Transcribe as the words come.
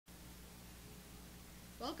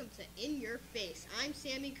welcome to In Your Face. I'm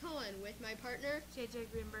Sammy Cohen with my partner,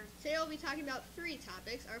 JJ Greenberg. Today we'll be talking about three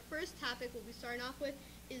topics. Our first topic we'll be starting off with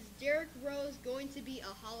is Derrick Rose going to be a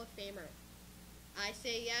Hall of Famer? I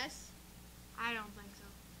say yes. I don't think so.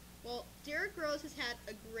 Well, Derrick Rose has had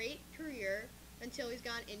a great career until he's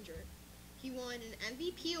gotten injured. He won an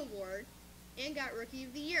MVP award and got Rookie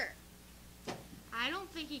of the Year. I don't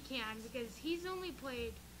think he can because he's only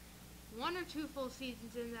played 1 or 2 full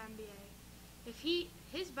seasons in the NBA. If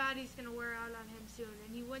his body's gonna wear out on him soon,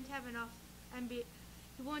 and he wouldn't have enough NBA,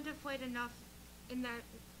 he wouldn't have played enough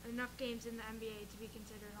games in the NBA to be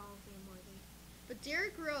considered Hall of Fame worthy. But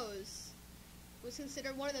Derrick Rose was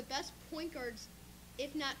considered one of the best point guards,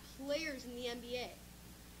 if not players, in the NBA.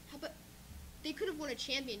 How about they could have won a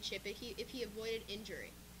championship if he avoided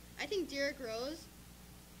injury. I think Derrick Rose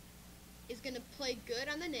is going to play good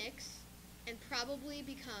on the Knicks and probably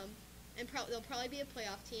become, they'll probably be a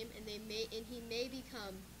playoff team, and he may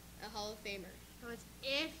become a Hall of Famer. So it's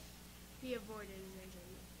if he avoided his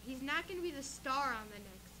injury. He's not going to be the star on the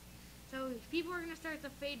Knicks. So people are going to start to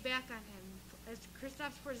fade back on him. As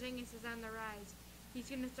Kristaps Porzingis is on the rise, he's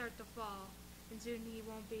going to start to fall, and soon he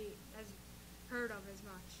won't be as heard of as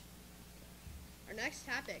much. Our next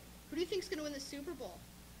topic: who do you think is going to win the Super Bowl?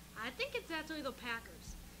 I think it's actually the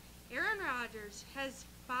Packers. Aaron Rodgers has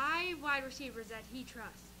 5 wide receivers that he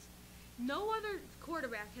trusts. No other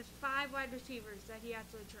quarterback has 5 wide receivers that he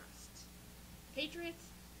actually trusts. Patriots,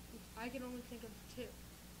 I can only think of 2,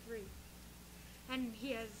 3. And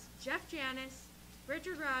he has Jeff Janis,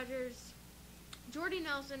 Richard Rodgers, Jordy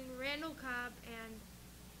Nelson, Randall Cobb, and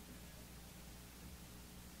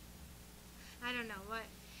I don't know what.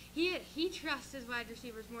 He trusts his wide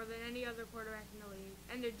receivers more than any other quarterback in the league,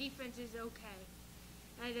 and their defense is okay.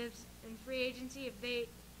 And if in free agency, if they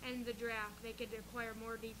end the draft, they could acquire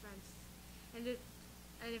more defense, and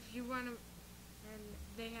if you want to, and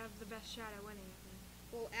they have the best shot at winning, I think.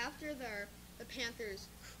 Well, after the Panthers'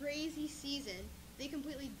 crazy season, they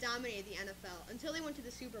completely dominated the NFL until they went to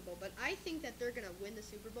the Super Bowl. But I think that they're gonna win the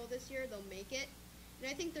Super Bowl this year. They'll make it,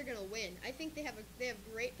 and I think they're gonna win. I think they have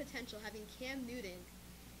great potential, having Cam Newton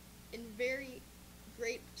and very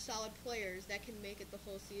great solid players that can make it the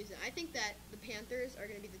whole season. I think that the Panthers are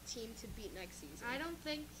going to be the team to beat next season. I don't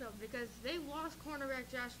think so because they lost cornerback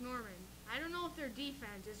Josh Norman. I don't know if their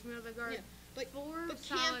defense is going to guard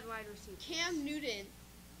solid wide receivers. Cam Newton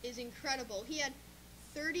is incredible. He had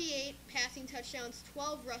 38 passing touchdowns,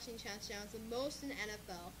 12 rushing touchdowns, the most in the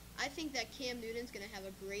NFL. I think that Cam Newton's going to have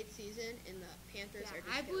a great season, and the Panthers are just going to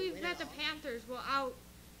win it all. I believe that the Panthers will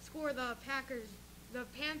outscore the Packers. The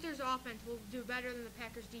Panthers' offense will do better than the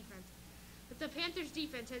Packers' defense. But the Panthers'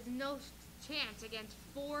 defense has no chance against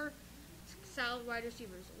 4 solid wide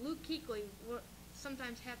receivers. Luke Kuechly will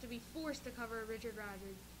sometimes have to be forced to cover Richard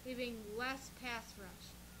Rodgers, leaving less pass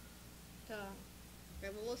rush.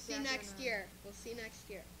 Well, we'll see next year. We'll see next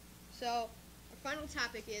year. So, our final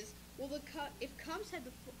topic is: if Cubs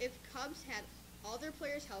had all their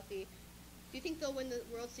players healthy, do you think they'll win the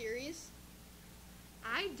World Series?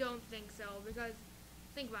 I don't think so because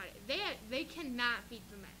think about it. They cannot beat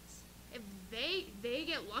the Mets. If they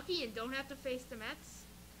get lucky and don't have to face the Mets,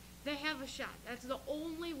 they have a shot. That's the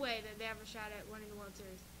only way that they have a shot at winning the World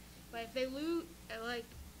Series. But if they lose,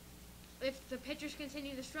 if the pitchers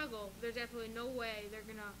continue to struggle, there's absolutely no way they're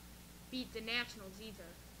gonna beat the Nationals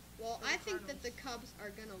either. Well, I think that the Cubs are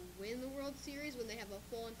gonna win the World Series when they have a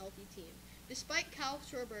full and healthy team. Despite Kyle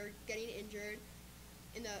Schwarber getting injured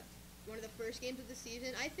in one of the first games of the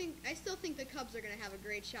season, I still think the Cubs are going to have a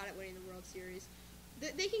great shot at winning the World Series.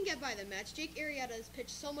 They can get by the Mets. Jake Arrieta has pitched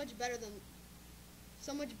so much better, and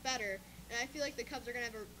I feel like the Cubs are going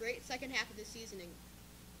to have a great second half of the season and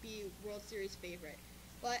be World Series favorite.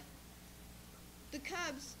 But the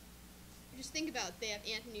Cubs, just think about it. They have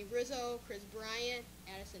Anthony Rizzo, Chris Bryant,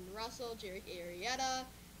 Addison Russell, Jake Arrieta.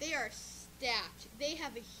 They are stacked. They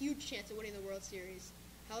have a huge chance of winning the World Series,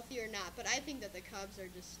 healthy or not. But I think that the Cubs are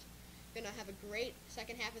just going to have a great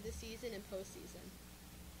second half of the season and postseason.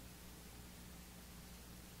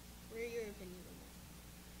 What are your opinions on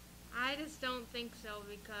that? I just don't think so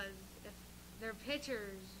because if their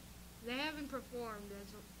pitchers, they haven't performed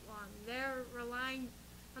as long. They're relying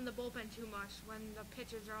on the bullpen too much when the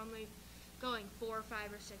pitchers are only going 4,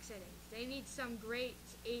 5, or 6 innings. They need some great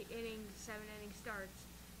 8-inning, 7-inning starts,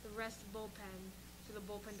 the rest of the bullpen, so the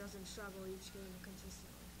bullpen doesn't struggle each game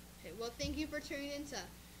consistently. Okay, well, thank you for tuning in to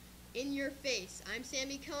In Your Face. I'm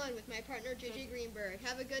Sammy Cohen with my partner, JJ Greenberg.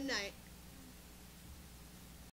 Have a good night.